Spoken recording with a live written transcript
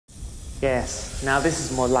Yes, now this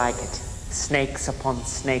is more like it. Snakes upon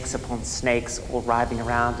snakes upon snakes, all writhing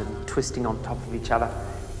around and twisting on top of each other.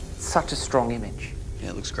 Such a strong image.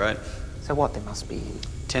 Yeah, it looks great. So what, there must be...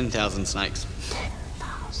 10,000 snakes.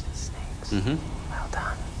 10,000 snakes. Mm-hmm. Well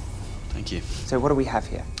done. Thank you. So what do we have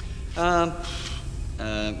here?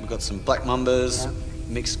 We've got some black mambas,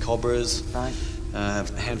 mixed cobras, right. A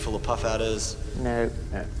handful of puff adders. No.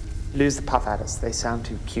 Lose the puff adders. They sound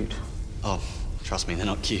too cute. Oh, trust me, they're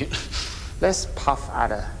not cute. Less puff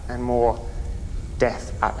adder and more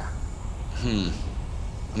death adder.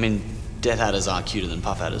 I mean, death adders are cuter than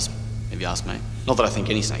puff adders, if you ask me. Not that I think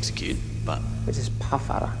any snakes are cute, but... Which is puff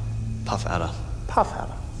adder. Puff adder. Puff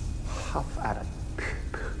adder. Puff adder.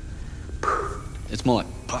 It's more like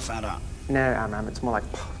puff adder. No, Amram, it's more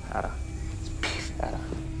like puff adder. It's puff adder.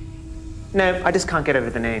 No, I just can't get over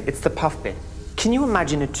the name. It's the puff bit. Can you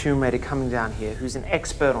imagine a tomb raider coming down here who's an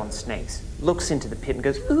expert on snakes, looks into the pit and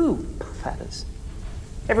goes, ooh, puff adders.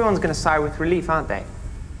 Everyone's going to sigh with relief, aren't they?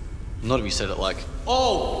 Not if you said it like,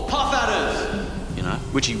 oh, puff adders! You know,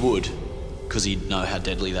 which he would, because he'd know how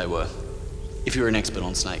deadly they were. If you were an expert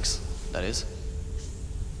on snakes, that is.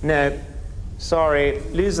 No, sorry,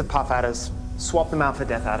 lose the puff adders. Swap them out for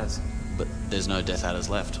death adders. But there's no death adders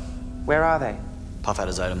left. Where are they? Puff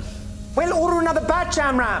adders ate them. Well, order another batch,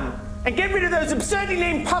 Amram, and get rid of those absurdly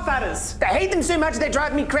named puff adders. I hate them so much they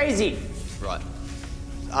drive me crazy. Right.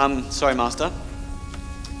 Sorry, Master.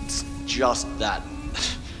 It's just that.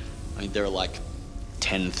 I mean, there are like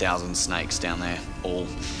 10,000 snakes down there, all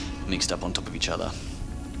mixed up on top of each other,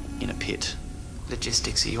 in a pit.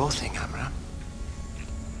 Logistics are your thing, Amram.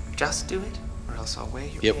 Just do it, or else I'll wear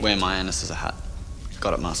your... Yep, wear my anus as a hat.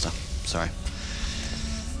 Got it, Master. Sorry.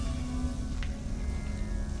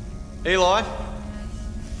 Eli?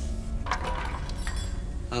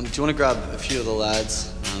 Do you want to grab a few of the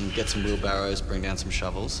lads, get some wheelbarrows, bring down some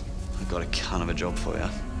shovels? I've got a ton of a job for you.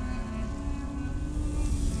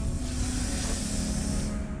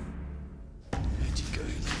 Where'd you go,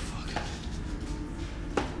 you little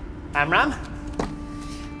fuck? Amram?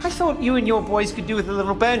 I thought you and your boys could do with a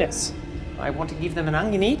little bonus. I want to give them an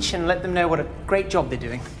onion each and let them know what a great job they're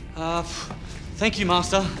doing. Thank you,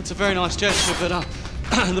 Master. It's a very nice gesture, but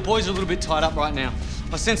the boys are a little bit tied up right now.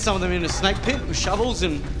 I sent some of them in a snake pit with shovels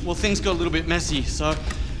and, well, things got a little bit messy, so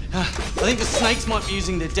I think the snakes might be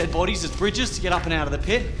using their dead bodies as bridges to get up and out of the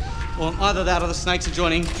pit, or either that or the snakes are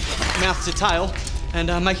joining mouth to tail and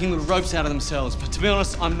making little ropes out of themselves. But to be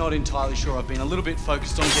honest, I'm not entirely sure. I've been a little bit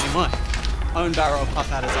focused on getting my own barrow of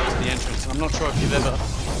puff adders up to the entrance. I'm not sure if you've ever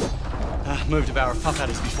moved a barrow of puff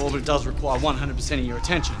adders before, but it does require 100% of your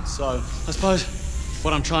attention. So I suppose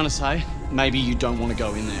what I'm trying to say, maybe you don't want to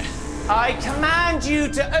go in there. I command you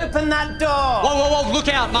to open that door! Whoa, whoa, whoa, look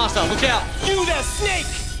out, Master, look out! You there, snake!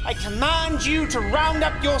 I command you to round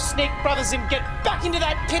up your snake brothers and get back into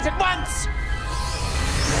that pit at once!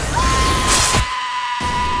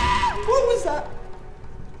 What was that?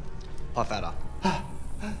 Puff adder.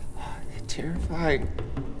 They're terrifying.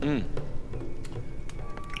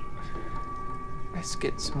 Let's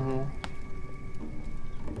get some more.